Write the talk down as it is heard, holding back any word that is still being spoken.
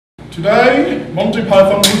Today, Monty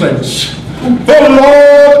Python presents The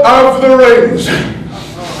Lord of the Rings.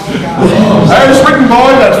 As written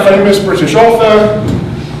by that famous British author.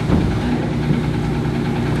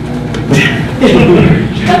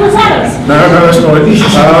 That was Adams. No, that's not it.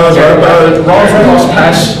 Rather must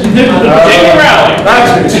pass.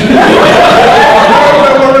 That's it.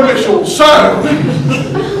 There were initials. So,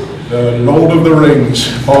 The Lord of the Rings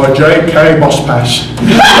by J.K. Mosspass.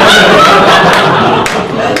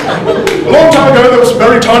 A long time ago, there were some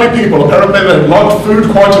very tiny people. Apparently, they liked food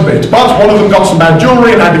quite a bit. But one of them got some bad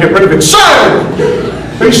jewellery and had to get rid of it. So,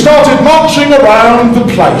 he started marching around the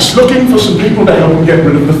place, looking for some people to help him get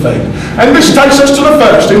rid of the thing. And this takes us to the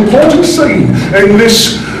first important scene in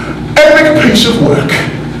this epic piece of work.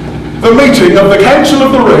 The meeting of the Council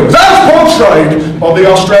of the Rings, as portrayed by the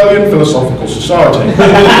Australian Philosophical Society.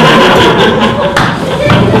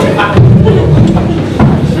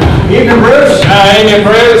 Evening, Bruce. Evening,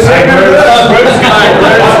 Bruce. Evening, Bruce.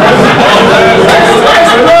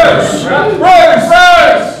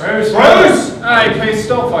 Bruce. Hey, please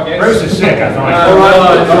stop, I guess. Bruce is sick, I think.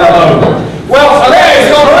 Well, there's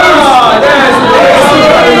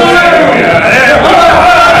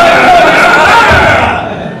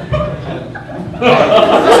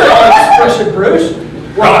your Bruce.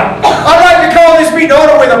 Right. I'd like to call this meeting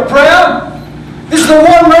order with a prayer. This is the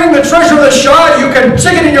one ring, the treasure of the Shire. You can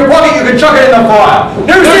stick it in your pocket, you can chuck it in the fire.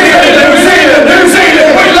 New Zealand, New Zealand, New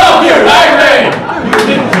Zealand, we love you. Amen.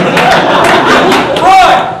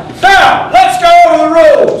 Right. Now, let's go over the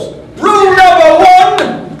rules. Rule number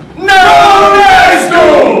 1, no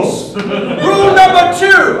rascals. Rule number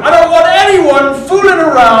 2, I don't want anyone fooling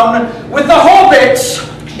around with the hobbits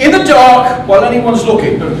in the dark while anyone's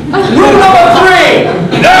looking. Rule number 3,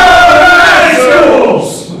 no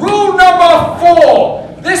rascals. Rule number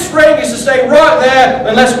 4, this ring is to stay right there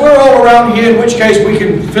unless we're all around here, in which case we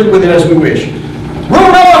can fiddle with it as we wish.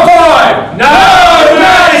 Rule number 5, no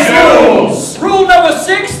rascals. Rule number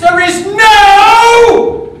 6, there is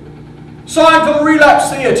no sign for the Relapse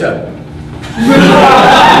Theatre.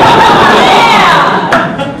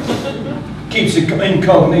 Keeps it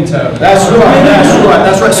incognito. That's right, that's right,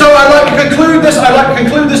 that's right. So I'd like to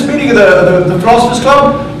conclude this meeting of the Philosophers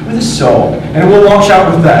Club with a song. And we'll launch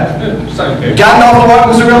out with that. Sounds good. Gandalf the White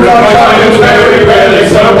was a real dark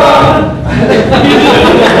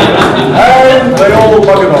And they all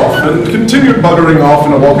buggered off and continued buggering off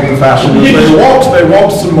in a walking fashion. As they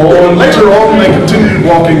walked some more, and later on they continued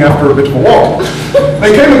walking after a bit of a walk.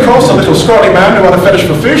 They came across a little scrawny man who had a fetish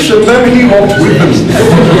for fish, and then he walked with them.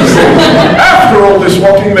 After all this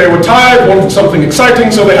walking, they were tired, wanted something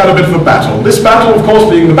exciting, so they had a bit of a battle. This battle, of course,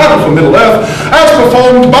 being the Battle for Middle-earth, as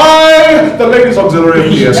performed by the Ladies Auxiliary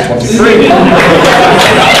of PS23.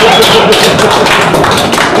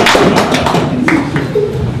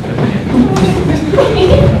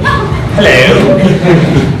 Hello.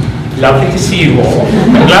 Lovely to see you all.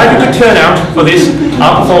 I'm glad you could turn out for this,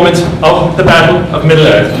 our performance of the Battle of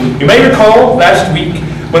Middle-earth. You may recall last week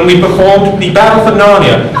when we performed the Battle for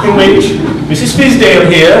Narnia, in which Mrs. Fizdale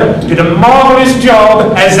here did a marvellous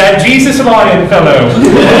job as that Jesus of Iron fellow.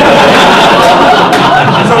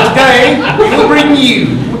 So today, we will bring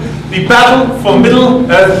you the Battle for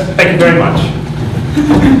Middle-earth. Thank you very much.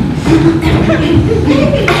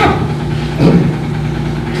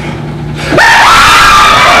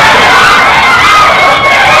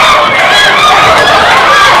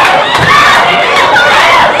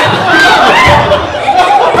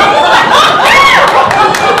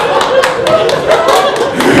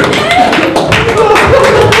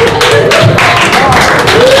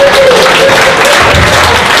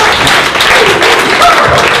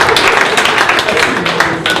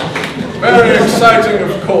 Exciting,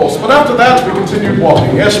 of course, but after that we continued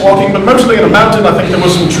walking. Yes, walking, but mostly in a mountain. I think there were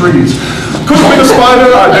some trees. Could have been a spider,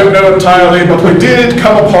 I don't know entirely, but we did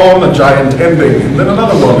come upon a giant ending, and then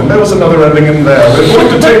another one, and there was another ending in there. We're going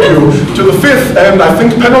to take you to the 5th and I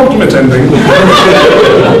think penultimate ending.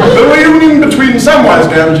 The reunion between Samwise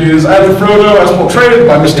Gamgees and Frodo as portrayed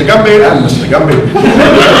by Mr. Gumby and Mr. Gumby.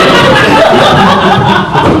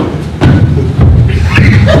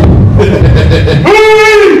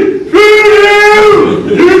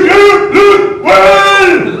 You don't look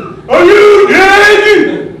well! Are you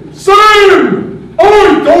dead? Sam! I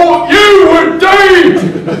thought you were dead!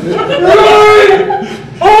 Right?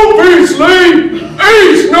 Obviously,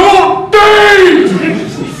 he's not dead!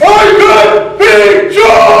 I got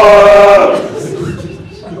pictures!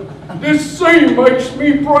 This scene makes me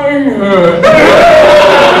brain hurt.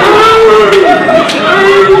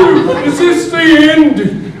 Is this the end?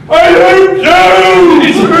 I don't know!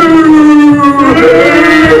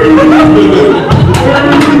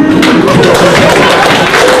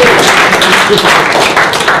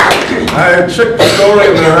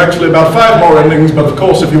 story, and there are actually about 5 more endings, but of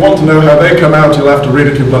course, if you want to know how they come out, you'll have to read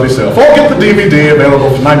it your bloody self. Or get the DVD available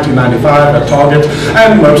for $19.95 at Target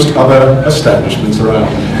and most other establishments around.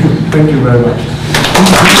 Thank you very much.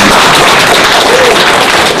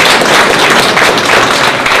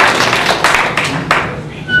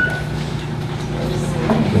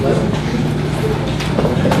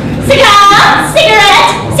 Cigar,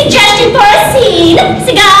 cigarette, suggestion for a scene.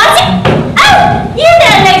 Cigar, oh, you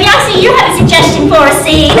there, lady. I see you have a suggestion for a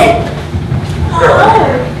scene.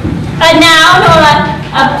 A noun or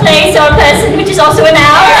a place or a person, which is also a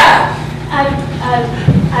noun.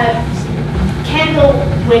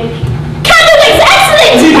 Candlewick. Candlewick's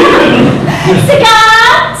excellent.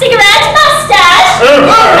 Cigar, cigarette, mustache.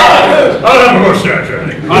 I'll have a mustache, I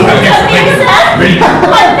think. I'll have One for you, sir.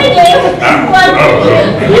 One for you.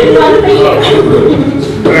 One for you. One for you.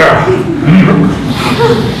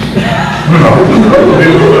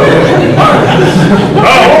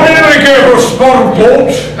 Only be careful, spot of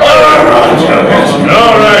port.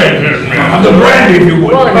 All right. The brandy, if you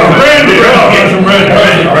would. Brandy, some brandy.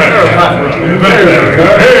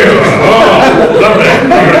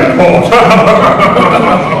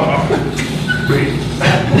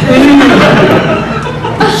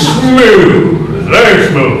 Smooth, very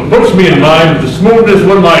smooth. Puts me in mind of the smoothness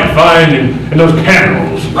one might find in those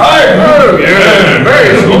candles. Right. Yeah,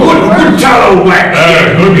 very smooth. Good tallow wax.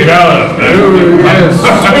 Good tallow.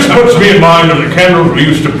 This puts me in mind of the candles we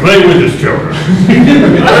used to play with as children.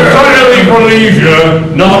 Finally for leisure,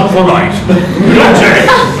 not for light.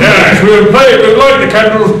 Yes, we would light the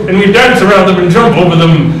candles and we'd dance around them and jump over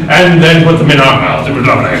them and then put them in our mouths. It was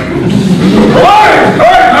lovely. Right.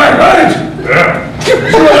 Yeah. You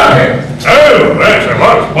were lucky. Oh, yes, I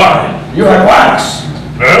was. Why? You had wax.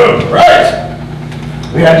 Oh. Right.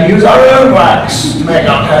 We had to use our own wax to make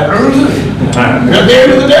our candles. And at the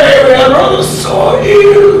end of the day, we had rather sore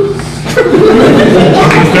ears.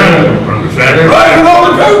 Understand. Right, with all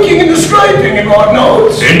the poking and the scraping and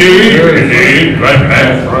whatnot. Indeed. Right.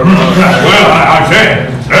 Well, I say,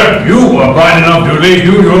 you were bright enough to at least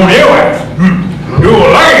use your own earwax. You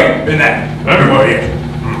were lucky in that. Well, yes.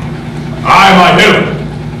 I myself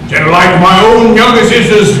didn't like my own younger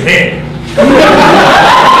sister's head.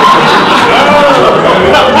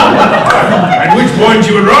 At which point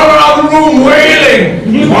she would run around the room wailing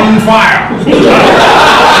on fire. It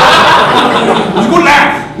was a good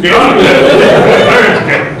laugh.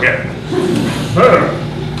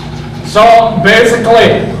 So,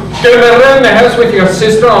 basically, do they run the house with your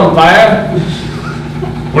sister on fire?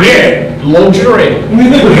 Well, yeah. Luxury.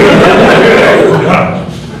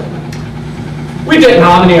 We didn't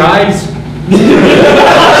have any eyes. We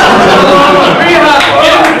had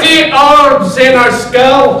empty orbs in our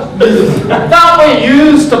skull that we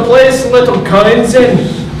used to place little coins in,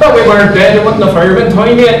 but we weren't dead. It wasn't the fireman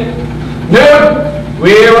time yet. No,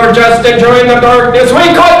 we were just enjoying the darkness.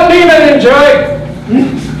 We couldn't even enjoy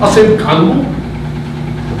a simple candle.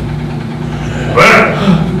 Well,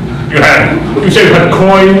 you said you had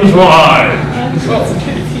coins for eyes.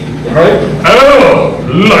 Right? Oh,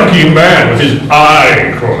 lucky man with his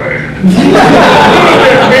eye coin.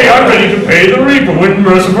 I'm ready to pay the reaper when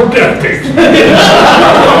merciful death takes me.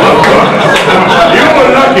 You were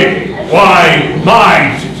lucky. Why,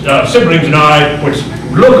 my siblings and I would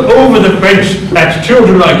look over the fence at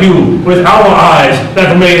children like you with our eyes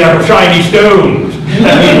that were made out of shiny stones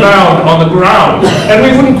that we found on the ground. And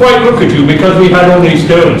we wouldn't quite look at you because we had only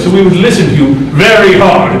stones, so we would listen to you very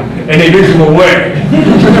hard in a visual way.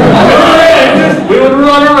 We would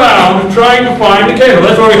run around trying to find a candle.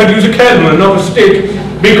 That's why we had to use a candle and not a stick,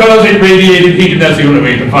 because it radiated heat and that's the only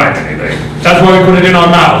way to find anything. That's why we put it in our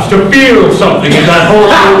mouths, to feel something in that whole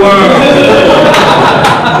world.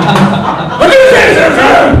 What do you say, sir?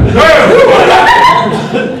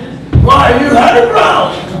 Why, you had it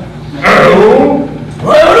round. Oh?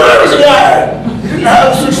 Well, when I was a guy, you didn't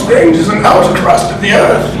have such things as an outer crust of the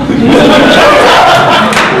earth.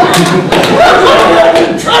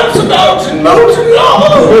 Tramps about in molten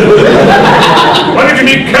lava. Why did you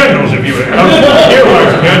need candles if you were earwax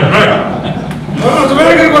again? Right. Well, it's a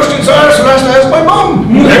very good question, sir. So I have to ask my mum.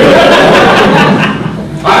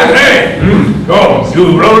 I say, you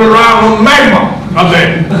rolling around on magma of the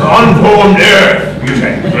unformed earth, you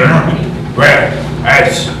say. Well,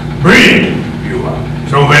 that's brilliant. You are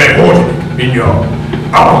so very fortunate in your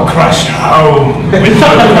upper crust home with the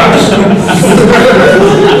crust.